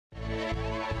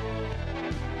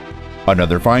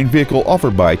Another fine vehicle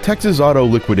offered by Texas Auto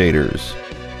Liquidators.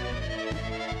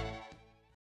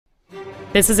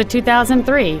 This is a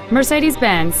 2003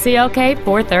 Mercedes-Benz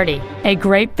CLK430, a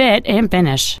great fit and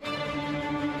finish.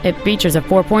 It features a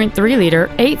 4.3-liter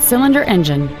 8-cylinder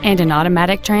engine and an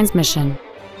automatic transmission.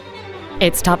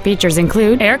 Its top features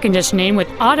include air conditioning with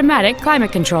automatic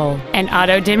climate control, an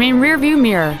auto-dimming rearview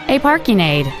mirror, a parking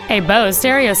aid, a Bose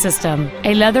stereo system,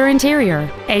 a leather interior,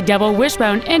 a double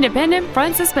wishbone independent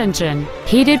front suspension,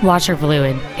 heated washer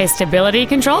fluid, a stability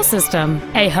control system,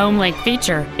 a home link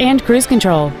feature, and cruise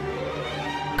control.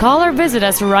 Call or visit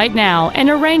us right now and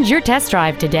arrange your test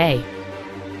drive today.